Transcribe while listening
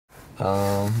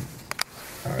Right.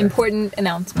 Important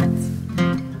announcements.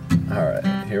 Alright,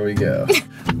 here we go.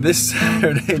 This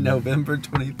Saturday, November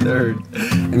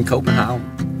 23rd, in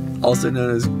Copenhagen, also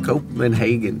known as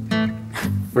Copenhagen,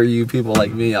 for you people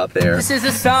like me out there. This is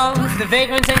a song for the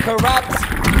vagrant and corrupt.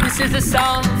 This is a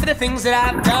song for the things that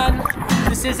I've done.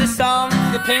 This is a song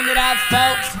for the pain that I've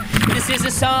felt. This is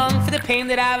a song for the pain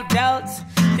that I've dealt.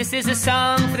 This is a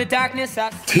song for the darkness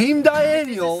I've... Team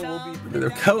Danimal will be they're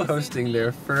co-hosting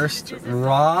their first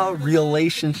Raw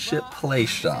Relationship Play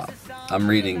Shop. I'm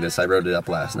reading this, I wrote it up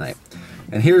last night.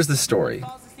 And here's the story.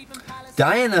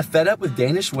 Diana, fed up with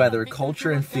Danish weather,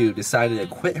 culture, and food, decided to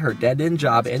quit her dead-end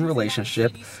job and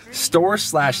relationship,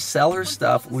 store/sell her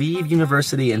stuff, leave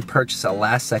university, and purchase a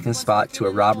last-second spot to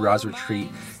a RawBrahs retreat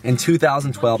in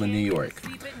 2012 in New York.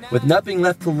 With nothing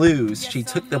left to lose, she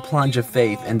took the plunge of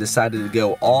faith and decided to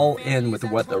go all in with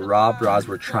what the RawBrahs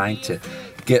were trying to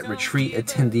get retreat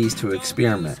attendees to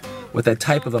experiment, with a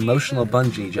type of emotional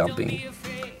bungee jumping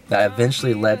that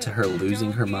eventually led to her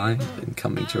losing her mind and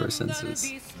coming to her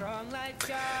senses.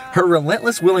 Her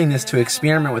relentless willingness to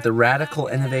experiment with the radical,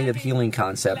 innovative healing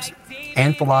concepts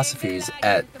and philosophies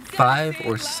at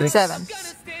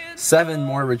 7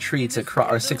 more retreats across,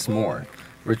 or 6 more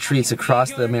retreats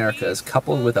across the Americas,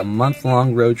 coupled with a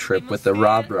month-long road trip with the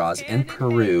RawBrahs in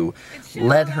Peru,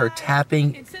 led her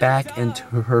tapping back into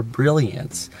her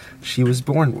brilliance she was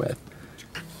born with.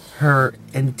 Her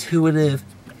intuitive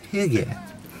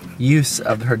use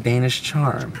of her Danish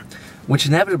charm, which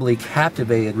inevitably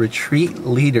captivated retreat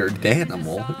leader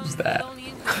Danimal, who's that?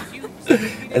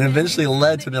 And eventually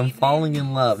led to them falling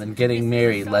in love and getting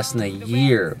married less than a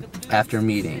year after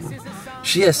meeting.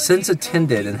 She has since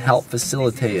attended and helped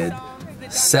facilitated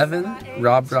 7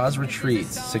 RawBrahs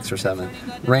retreats, 6 or 7,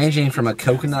 ranging from a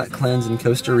coconut cleanse in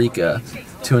Costa Rica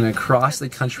to an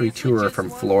across-the-country tour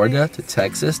from Florida to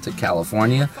Texas to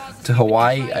California to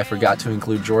Hawaii, I forgot to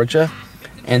include Georgia,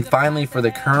 and finally for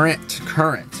the current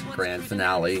grand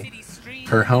finale,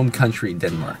 her home country,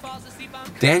 Denmark.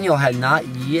 Daniel had not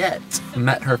yet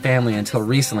met her family until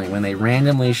recently when they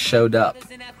randomly showed up,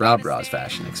 RawBrahs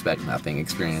fashion, expect nothing,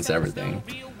 experience everything,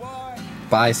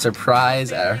 by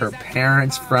surprise at her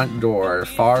parents' front door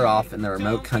far off in the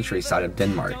remote countryside of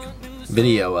Denmark.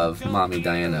 Video of Mommy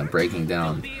Diana breaking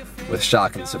down with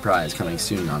shock and surprise coming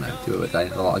soon on it. Do it with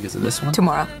Diana Vlog. Is it this one?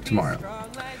 Tomorrow.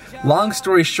 Long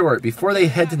story short, before they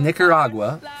head to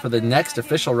Nicaragua for the next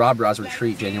official RawBrahs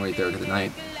retreat, January 3rd to the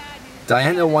 9th,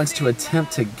 Diana wants to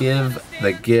attempt to give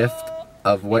the gift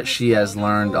of what she has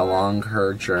learned along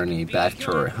her journey back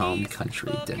to her home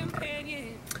country, Denmark.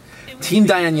 Team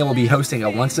Danimal will be hosting a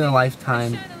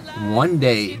once-in-a-lifetime,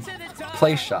 one-day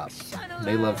play shop.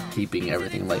 They love keeping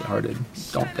everything lighthearted,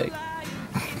 don't they?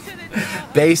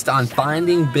 Based on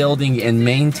finding, building, and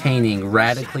maintaining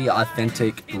radically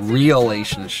authentic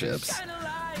relationships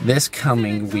this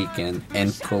coming weekend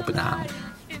in Copenhagen.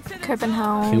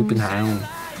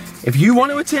 If you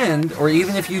want to attend, or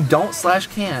even if you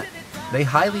don't/can't, they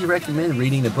highly recommend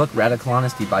reading the book Radical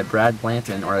Honesty by Brad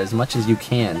Blanton, or as much as you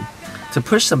can, to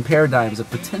push some paradigms of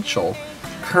potential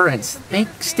current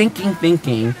stinking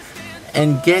thinking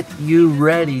and get you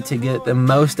ready to get the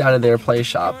most out of their play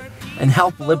shop and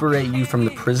help liberate you from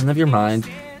the prison of your mind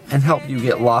and help you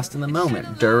get lost in the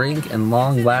moment during and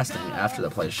long lasting after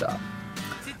the play shop.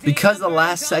 Because of the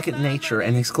last second nature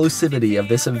and exclusivity of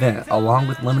this event, along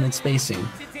with limited spacing,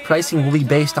 pricing will be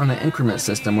based on an increment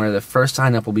system where the first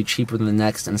sign up will be cheaper than the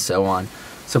next and so on.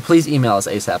 So please email us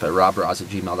ASAP at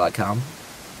rawbrahs@gmail.com.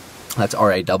 That's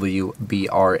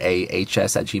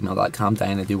RAWBRAHS@gmail.com.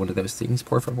 Diana, do one of those things,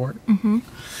 por favor.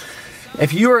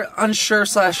 If you are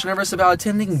unsure/nervous about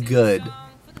attending, good.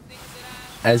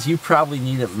 As you probably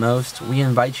need it most, we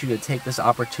invite you to take this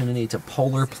opportunity to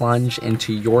polar plunge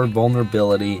into your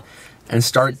vulnerability and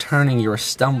start turning your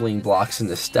stumbling blocks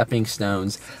into stepping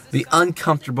stones, the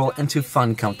uncomfortable into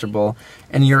fun comfortable,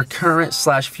 and your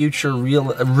current/future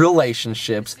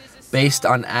relationships based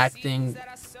on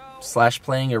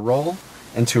acting/playing a role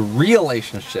into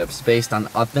relationships based on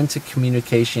authentic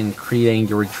communication, creating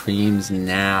your dreams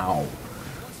now.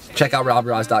 Check out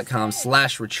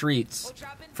rawbrahs.com/retreats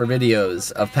for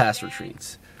videos of past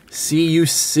retreats. See you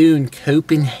soon,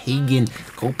 Copenhagen.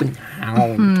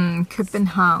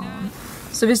 København.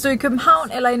 Så hvis du er i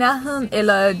København eller i nærheden,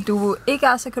 eller du ikke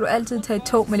er, så kan du altid tage et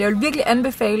tog. Men jeg vil virkelig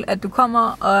anbefale, at du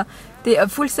kommer, og det er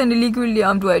fuldstændig ligegyldigt,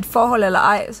 om du er i et forhold eller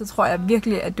ej, så tror jeg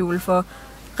virkelig, at du vil få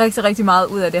rigtig, rigtig meget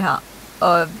ud af det her.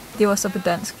 Og det var så på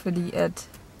dansk, fordi at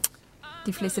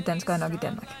de fleste danskere er nok i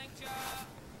Danmark.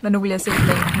 Men nu vil jeg se, at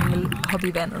han vil hoppe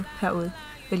i vandet herude,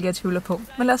 hvilket jeg tvivler på.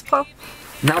 Men lad os prøve.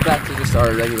 Now back to just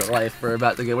our regular life. We're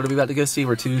about to go. What are we about to go see?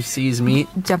 Where two seas meet?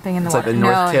 Jumping in the it's water. Like the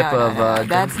north tip of.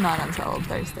 That's not until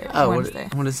Thursday. Oh, Wednesday.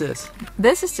 What is this?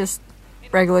 This is just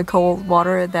regular cold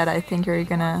water that I think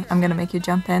I'm gonna make you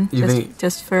jump in.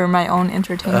 Just for my own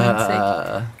entertainment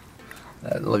sake.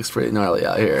 That looks pretty gnarly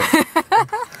out here.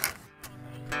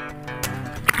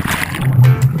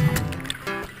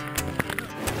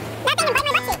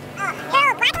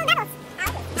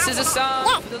 This is a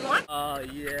song. Oh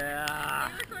yeah.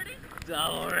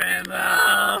 Double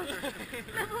rainbow.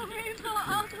 Double rainbow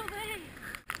all the way.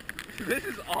 This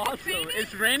is awesome.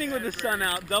 It's raining with the sun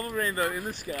out. Double rainbow in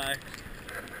the sky.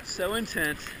 So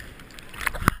intense.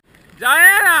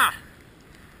 Diana!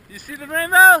 You see the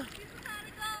rainbow?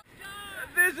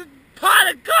 There's a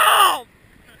pot of gold!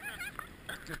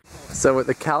 So what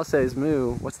the cow says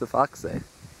moo, what's the fox say?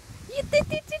 You can't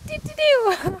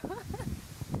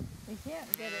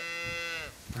get it.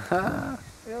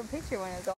 Real picture when it's all